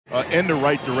in the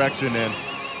right direction, and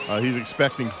he's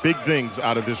expecting big things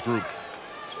out of this group.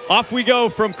 Off we go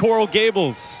from Coral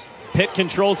Gables. Pitt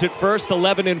controls it first,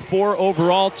 11-4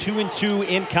 overall, 2-2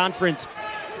 in conference.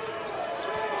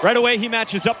 Right away, he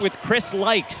matches up with Chris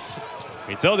Lykes.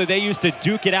 We told that they used to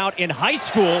duke it out in high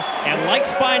school, and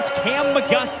Lykes finds Cam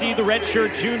McGusty, the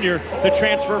redshirt junior, the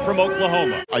transfer from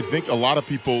Oklahoma. I think a lot of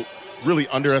people really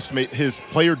underestimate his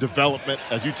player development.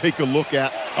 As you take a look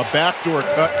at a backdoor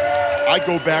cut, I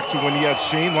go back to when he had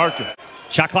Shane Larkin.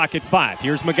 Shot clock at 5.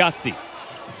 Here's McGusty.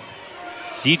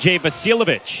 Dejan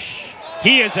Vasiljevic.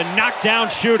 He is a knockdown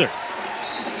shooter.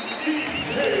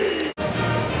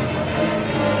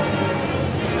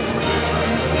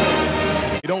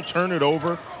 They don't turn it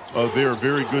over. They're a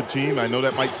very good team. I know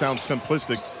that might sound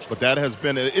simplistic, but that has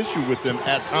been an issue with them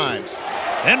at times.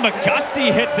 And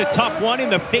McGusty hits a tough one in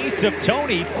the face of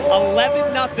Tony.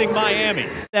 11-0 Miami.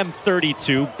 Them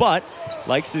 32, but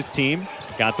Lykes' team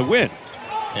got the win.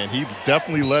 And he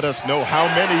definitely let us know how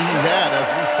many he had as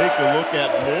we take a look at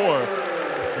more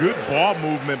good ball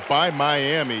movement by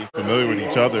Miami. Familiar with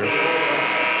each other.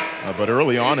 But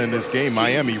early on in this game,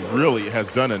 Miami really has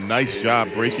done a nice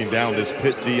job breaking down this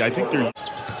Pitt D. I think they're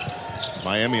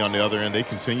Miami on the other end. They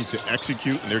continue to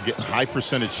execute, and they're getting high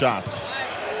percentage shots.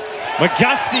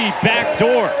 McGusty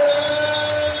backdoor.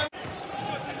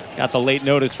 Got the late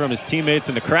notice from his teammates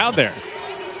in the crowd there.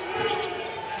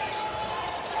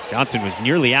 Johnson was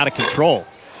nearly out of control,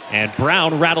 and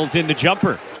Brown rattles in the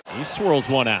jumper. He swirls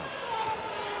one out.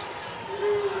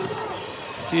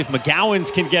 Let's see if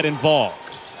McGowens can get involved.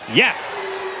 Yes,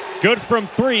 good from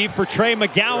 3 for Trey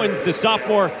McGowens, the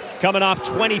sophomore, coming off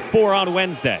 24 on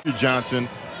Wednesday. Johnson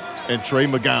and Trey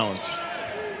McGowens,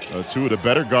 two of the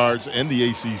better guards in the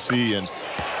ACC, and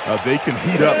they can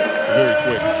heat up very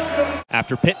quick.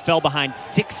 After Pitt fell behind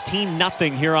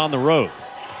 16-0 here on the road.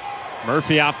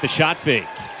 Murphy off the shot fake.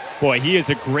 Boy, he is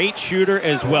a great shooter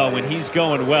as well when he's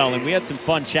going well, and we had some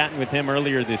fun chatting with him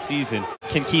earlier this season.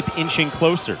 Can keep inching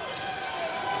closer.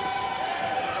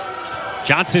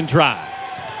 Johnson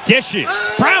drives, dishes,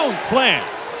 Brown slams.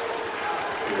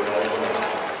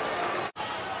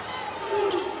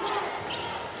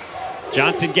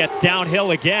 Johnson gets downhill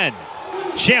again.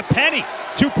 Champagnie,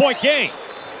 2-point game,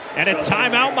 and a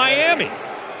timeout Miami.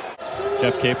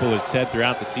 Jeff Capel has said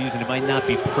throughout the season it might not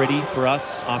be pretty for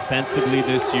us offensively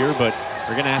this year, but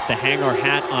we're going to have to hang our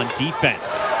hat on defense.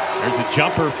 There's a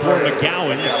jumper for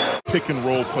McGowens. Pick and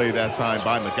roll play that time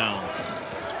by McGowens.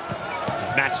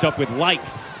 He's matched up with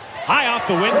Lykes. High off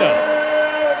the window.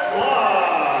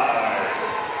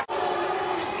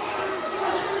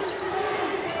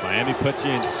 Miami puts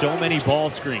you in so many ball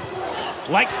screens.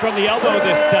 Lykes from the elbow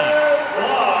this time.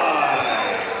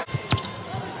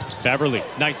 Beverly,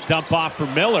 nice dump off for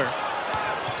Miller.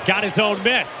 Got his own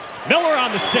miss. Miller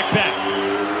on the stick back.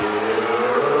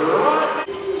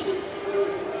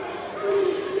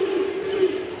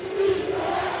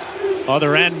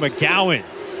 Other end,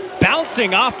 McGowens.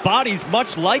 Bouncing off bodies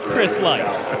much like Chris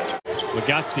Lykes.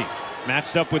 McGusty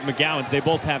matched up with McGowens. They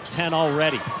both have 10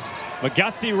 already.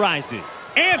 McGusty rises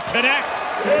and connects.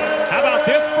 How about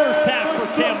this first half for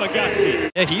Cam McGusty?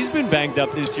 Yeah, he's been banged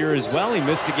up this year as well. He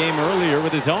missed the game earlier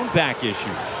with his own back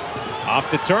issues. Off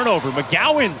the turnover,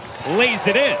 McGowens lays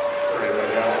it in.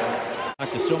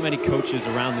 Talk to so many coaches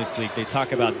around this league. They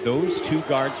talk about those two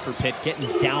guards for Pitt getting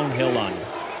downhill on you.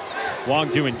 Wong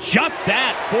doing just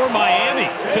that for Miami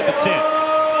to the 10.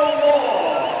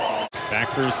 Back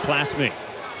for his classmate.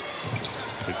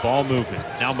 Good ball movement.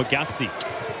 Now McGusty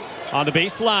on the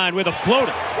baseline with a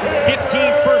floater. 15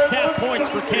 first half points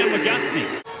for Cam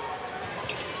McGusty.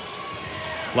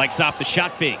 Lykes off the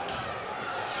shot fake.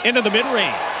 Into the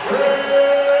mid-range.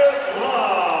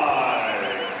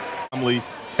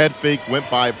 Head fake went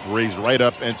by, raised right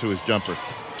up into his jumper.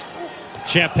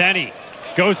 Champagnie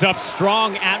goes up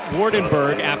strong at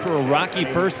Wardenberg after a rocky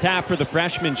first half for the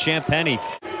freshman Champagnie.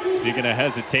 Speaking of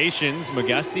hesitations,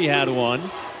 McGusty had one.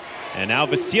 And now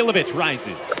Vasiljevic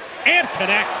rises and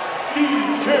connects.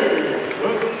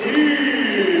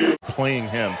 Playing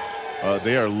him.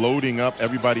 They are loading up.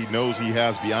 Everybody knows he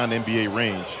has beyond NBA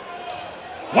range.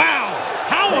 Wow!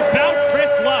 How about Chris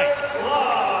Lykes?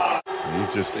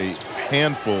 He's just a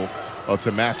handful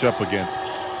to match up against.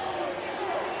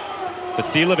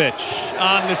 Vasiljevic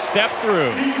on the step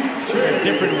through.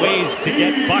 Different ways to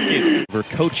get buckets for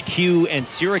Coach Q and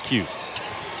Syracuse.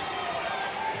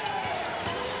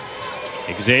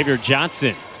 Xavier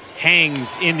Johnson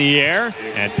hangs in the air,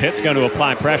 and Pitt's going to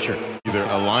apply pressure. Either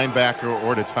a linebacker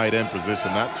or the tight end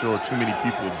position. Not sure too many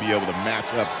people would be able to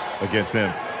match up against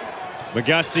him.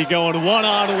 McGusty going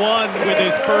one-on-one with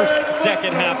his first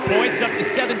second half points, up to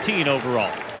 17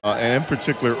 overall. And in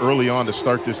particular, early on to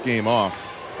start this game off.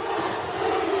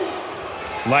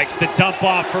 Likes the dump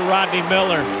off for Rodney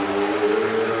Miller.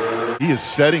 He is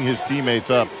setting his teammates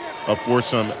up for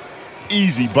some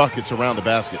easy buckets around the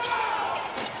basket.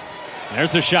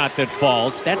 There's a shot that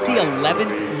falls. That's the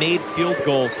 11th made field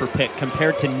goal for Pitt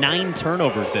compared to 9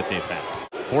 turnovers that they've had.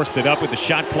 Forced it up with the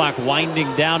shot clock winding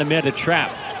down amid a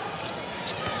trap.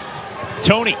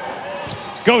 Tony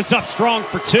goes up strong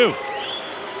for 2.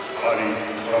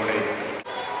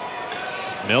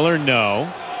 Miller, no.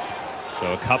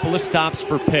 So a couple of stops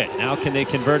for Pitt. Now can they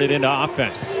convert it into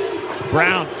offense?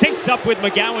 Brown syncs up with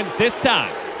McGowens this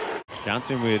time.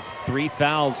 Johnson with 3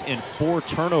 fouls and 4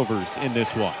 turnovers in this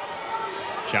one.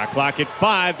 Shot clock at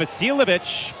 5.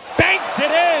 Vasiljevic banks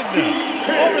it in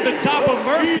over the top of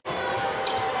Murphy.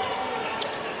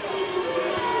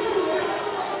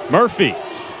 Murphy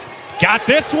got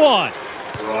this one.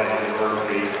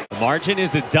 The margin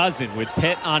is a dozen with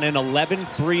Pitt on an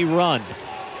 11-3 run.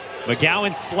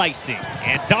 McGowan slicing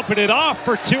and dumping it off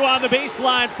for 2 on the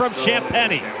baseline from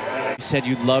Champagnie. You said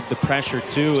you'd love the pressure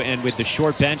too, and with the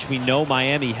short bench we know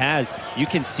Miami has, you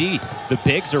can see the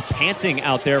bigs are panting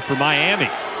out there for Miami.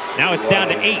 Now it's down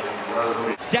to 8.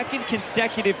 Second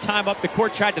consecutive time up the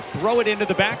court, tried to throw it into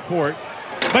the backcourt.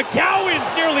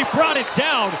 McGowens nearly brought it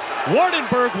down.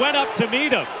 Wardenberg went up to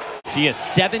meet him. See a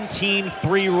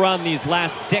 17-3 run these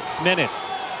last 6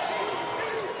 minutes.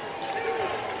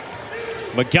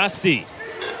 McGusty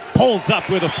pulls up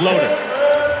with a floater.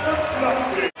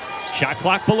 Shot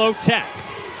clock below 10.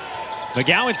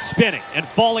 McGowan spinning and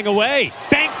falling away.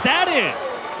 Banks that in.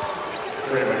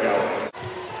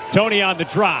 Tony on the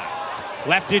drive.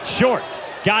 Left it short.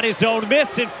 Got his own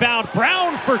miss and found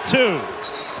Brown for 2.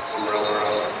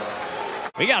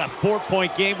 We got a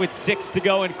 4-point game with 6 to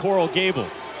go in Coral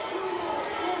Gables.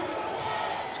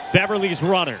 Beverly's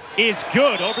runner is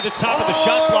good over the top of the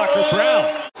shot blocker,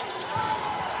 Brown.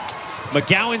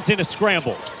 McGowan's in a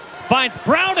scramble. Finds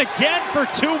Brown again for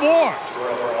 2 more.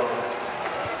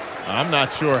 I'm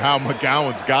not sure how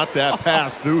McGowan's got that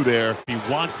pass through there. He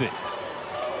wants it.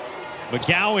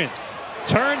 McGowan's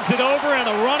turns it over and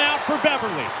a run out for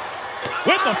Beverly.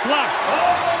 With the flush.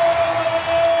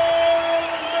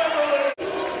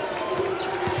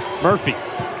 Murphy.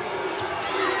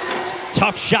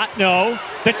 Tough shot, no.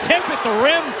 The tip at the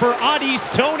rim for Adis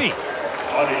Tony.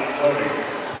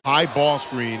 High ball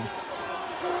screen.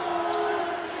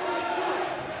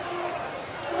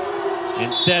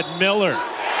 Instead, Miller.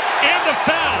 And a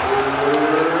foul.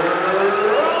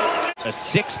 A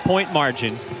 6-point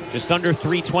margin. Just under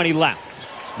 3:20 left.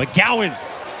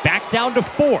 McGowan's back down to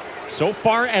 4. So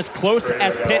far as close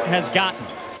as Pitt has gotten.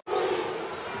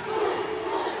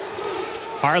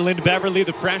 Harlan Beverly,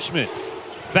 the freshman,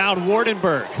 found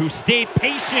Wardenberg, who stayed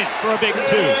patient for a big 2.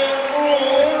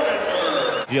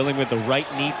 Dealing with the right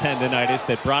knee tendonitis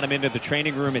that brought him into the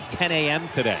training room at 10 a.m.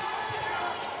 today.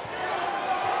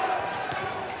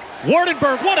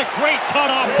 Wardenberg, what a great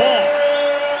cutoff ball.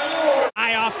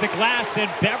 Eye off the glass and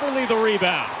Beverly the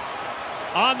rebound.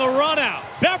 On the run out,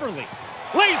 Beverly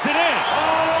lays it in.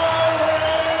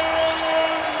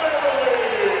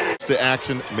 The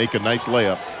action, make a nice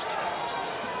layup.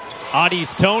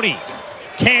 Adis Tony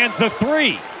cans a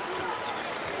 3.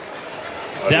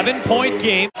 7-point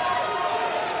game.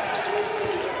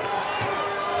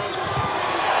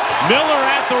 Miller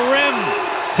at the rim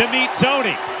to meet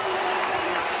Tony.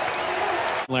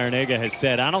 Larinaga has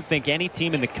said, I don't think any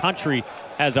team in the country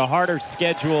has a harder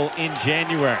schedule in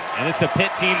January. And it's a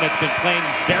Pitt team that's been playing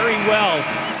very well,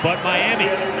 but Miami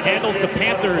handles the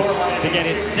Panthers to get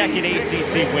its 2nd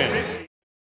ACC win.